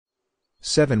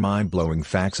7 Mind-blowing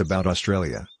facts about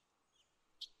Australia.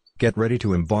 Get ready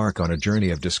to embark on a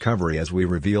journey of discovery as we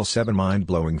reveal 7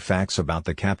 mind-blowing facts about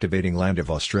the captivating land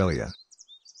of Australia.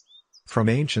 From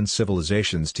ancient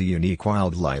civilizations to unique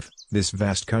wildlife, this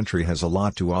vast country has a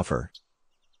lot to offer.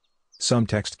 Some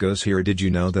text goes here. Did you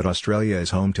know that Australia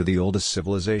is home to the oldest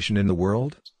civilization in the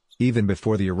world? Even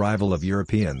before the arrival of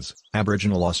Europeans,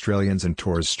 Aboriginal Australians and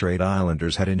Torres Strait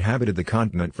Islanders had inhabited the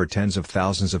continent for tens of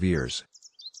thousands of years.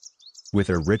 With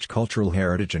their rich cultural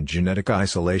heritage and genetic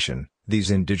isolation,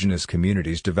 these indigenous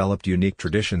communities developed unique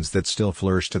traditions that still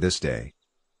flourish to this day.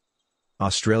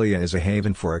 Australia is a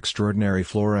haven for extraordinary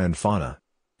flora and fauna.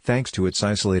 Thanks to its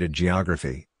isolated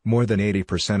geography, more than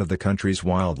 80% of the country's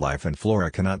wildlife and flora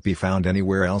cannot be found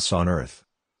anywhere else on Earth.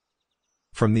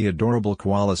 From the adorable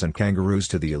koalas and kangaroos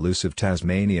to the elusive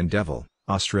Tasmanian devil,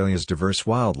 Australia's diverse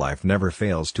wildlife never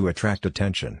fails to attract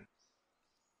attention.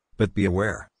 But be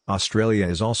aware, Australia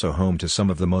is also home to some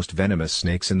of the most venomous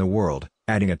snakes in the world,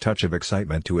 adding a touch of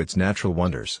excitement to its natural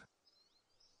wonders.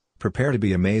 Prepare to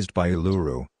be amazed by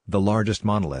Uluru, the largest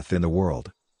monolith in the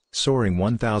world. Soaring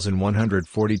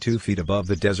 1,142 feet above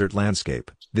the desert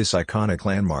landscape, this iconic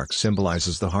landmark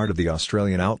symbolizes the heart of the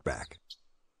Australian outback.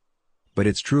 But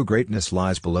its true greatness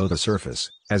lies below the surface,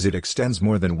 as it extends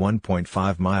more than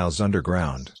 1.5 miles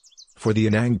underground. For the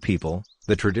Inang people,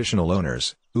 the traditional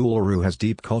owners, Uluru has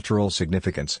deep cultural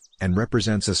significance, and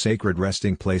represents a sacred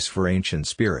resting place for ancient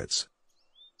spirits.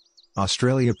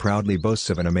 Australia proudly boasts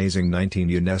of an amazing 19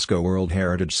 UNESCO World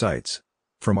Heritage Sites.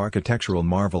 From architectural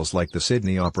marvels like the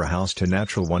Sydney Opera House to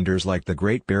natural wonders like the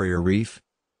Great Barrier Reef,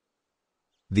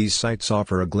 these sites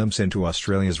offer a glimpse into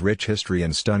Australia's rich history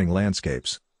and stunning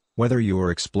landscapes. Whether you are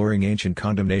exploring ancient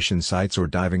condemnation sites or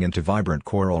diving into vibrant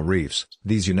coral reefs,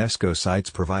 these UNESCO sites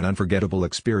provide unforgettable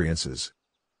experiences.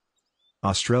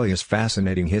 Australia's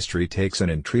fascinating history takes an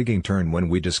intriguing turn when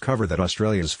we discover that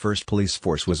Australia's first police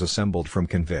force was assembled from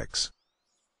convicts.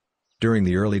 During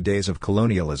the early days of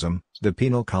colonialism, the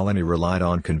penal colony relied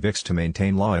on convicts to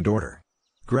maintain law and order.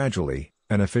 Gradually,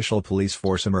 an official police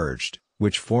force emerged,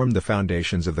 which formed the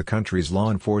foundations of the country's law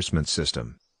enforcement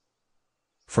system.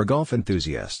 For golf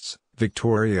enthusiasts,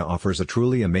 Victoria offers a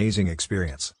truly amazing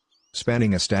experience.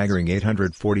 Spanning a staggering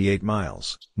 848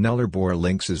 miles, Nullarbor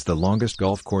Links is the longest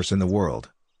golf course in the world.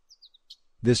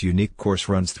 This unique course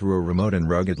runs through a remote and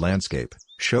rugged landscape,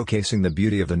 showcasing the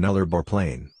beauty of the Nullarbor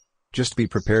Plain. Just be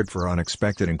prepared for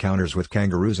unexpected encounters with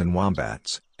kangaroos and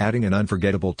wombats, adding an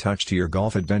unforgettable touch to your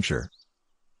golf adventure.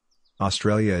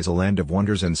 Australia is a land of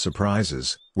wonders and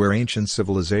surprises, where ancient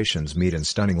civilizations meet in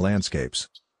stunning landscapes.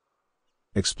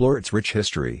 Explore its rich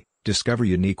history, discover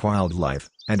unique wildlife,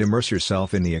 and immerse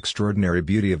yourself in the extraordinary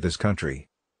beauty of this country.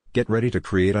 Get ready to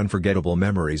create unforgettable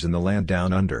memories in the land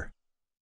down under.